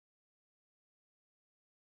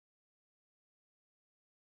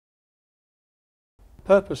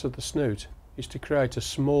purpose of the snoot is to create a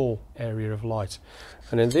small area of light,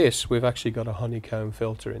 and in this we've actually got a honeycomb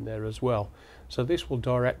filter in there as well, so this will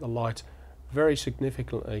direct the light very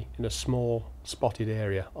significantly in a small spotted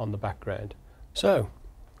area on the background. So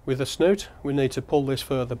with the snoot we need to pull this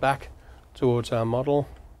further back towards our model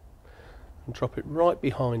and drop it right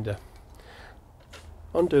behind her.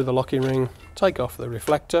 Undo the locking ring, take off the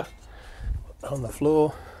reflector on the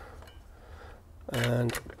floor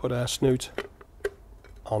and put our snoot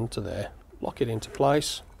onto there. Lock it into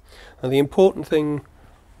place. And the important thing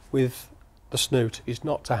with the snoot is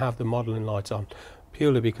not to have the modelling light on,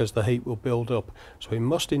 purely because the heat will build up, so we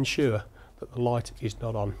must ensure that the light is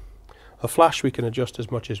not on. A flash we can adjust as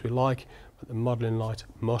much as we like, but the modelling light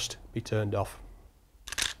must be turned off.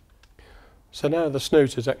 So now the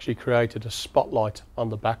snoot has actually created a spotlight on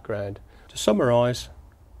the background. To summarise,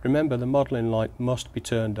 remember the modelling light must be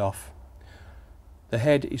turned off. The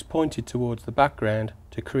head is pointed towards the background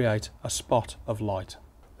to create a spot of light.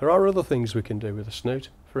 There are other things we can do with the snoot.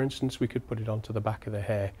 For instance, we could put it onto the back of the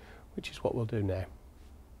hair, which is what we'll do now.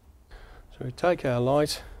 So we take our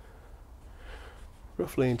light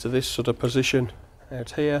roughly into this sort of position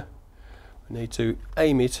out here. We need to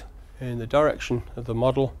aim it in the direction of the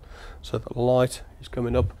model so that the light is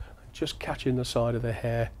coming up and just catching the side of the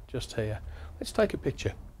hair just here. Let's take a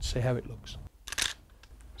picture and see how it looks.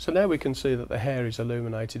 So now we can see that the hair is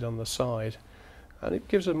illuminated on the side, and it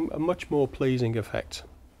gives a much more pleasing effect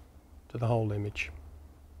to the whole image.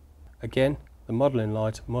 Again, the modelling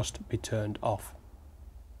light must be turned off.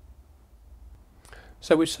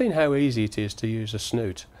 So we've seen how easy it is to use a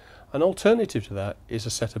snoot. An alternative to that is a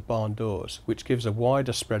set of barn doors, which gives a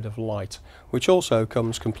wider spread of light, which also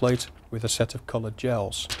comes complete with a set of coloured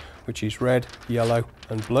gels, which is red, yellow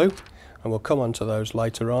and blue, and we'll come on to those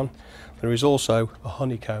later on. There is also a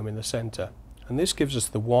honeycomb in the centre, and this gives us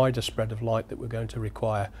the wider spread of light that we're going to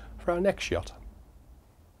require for our next shot.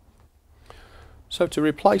 So to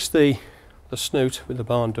replace the snoot with the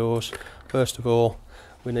barn doors, first of all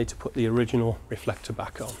we need to put the original reflector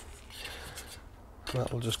back on.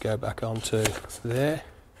 That will just go back onto there,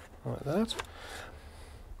 like that.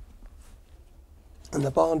 And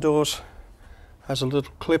the barn doors has a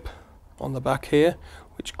little clip on the back here,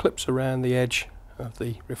 which clips around the edge of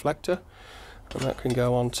the reflector, and that can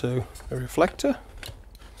go onto the reflector,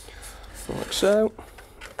 like so.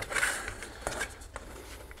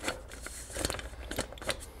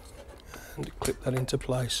 And clip that into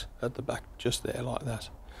place at the back, just there, like that.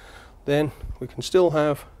 Then we can still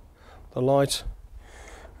have the light.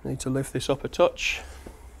 Need to lift this up a touch,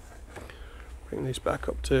 bring this back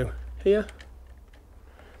up to here,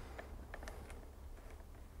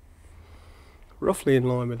 roughly in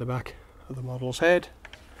line with the back of the model's head.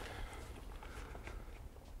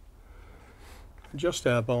 Adjust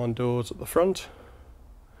our barn doors at the front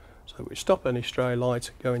so we stop any stray light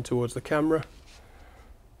going towards the camera,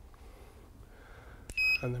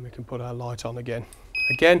 and then we can put our light on again.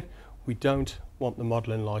 Again, we don't want the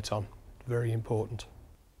modelling light on, very important.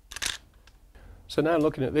 So now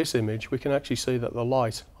looking at this image, we can actually see that the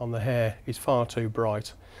light on the hair is far too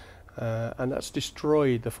bright, and that's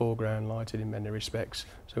destroyed the foreground lighting in many respects.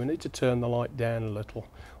 So we need to turn the light down a little.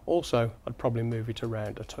 Also, I'd probably move it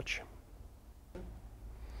around a touch.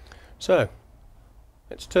 So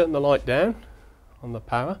let's turn the light down on the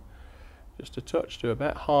power, just a touch, to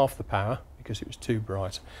about half the power because it was too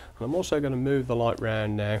bright. And I'm also going to move the light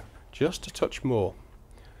round now just a touch more,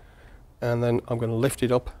 and then I'm going to lift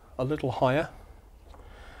it up a little higher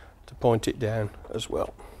to point it down as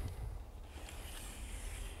well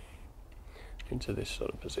into this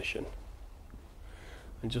sort of position,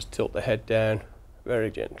 and just tilt the head down very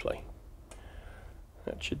gently.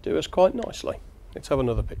 That should do us quite nicely. Let's have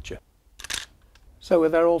another picture. So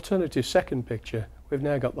with our alternative second picture, we've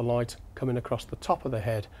now got the light coming across the top of the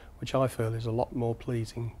head, which I feel is a lot more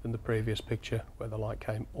pleasing than the previous picture where the light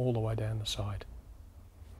came all the way down the side.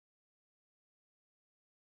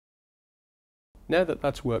 Now that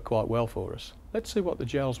that's worked quite well for us, let's see what the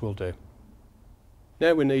gels will do.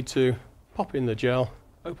 Now we need to pop in the gel,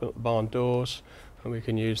 open up the barn doors, and we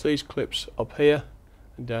can use these clips up here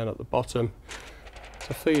and down at the bottom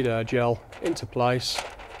to feed our gel into place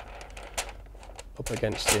up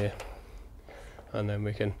against here, and then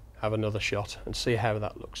we can have another shot and see how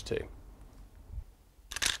that looks too.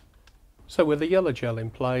 So with the yellow gel in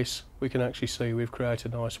place, we can actually see we've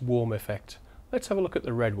created a nice warm effect. Let's have a look at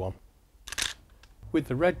the red one. With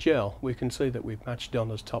the red gel, we can see that we've matched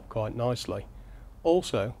Donna's top quite nicely.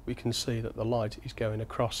 Also, we can see that the light is going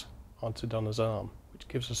across onto Donna's arm, which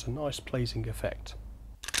gives us a nice pleasing effect.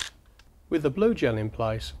 With the blue gel in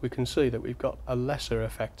place, we can see that we've got a lesser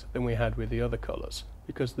effect than we had with the other colours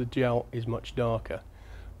because the gel is much darker.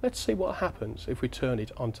 Let's see what happens if we turn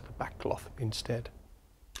it onto the back cloth instead.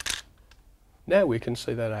 Now we can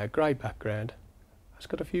see that our grey background has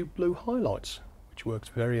got a few blue highlights, which works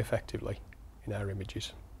very effectively in our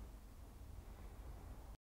images.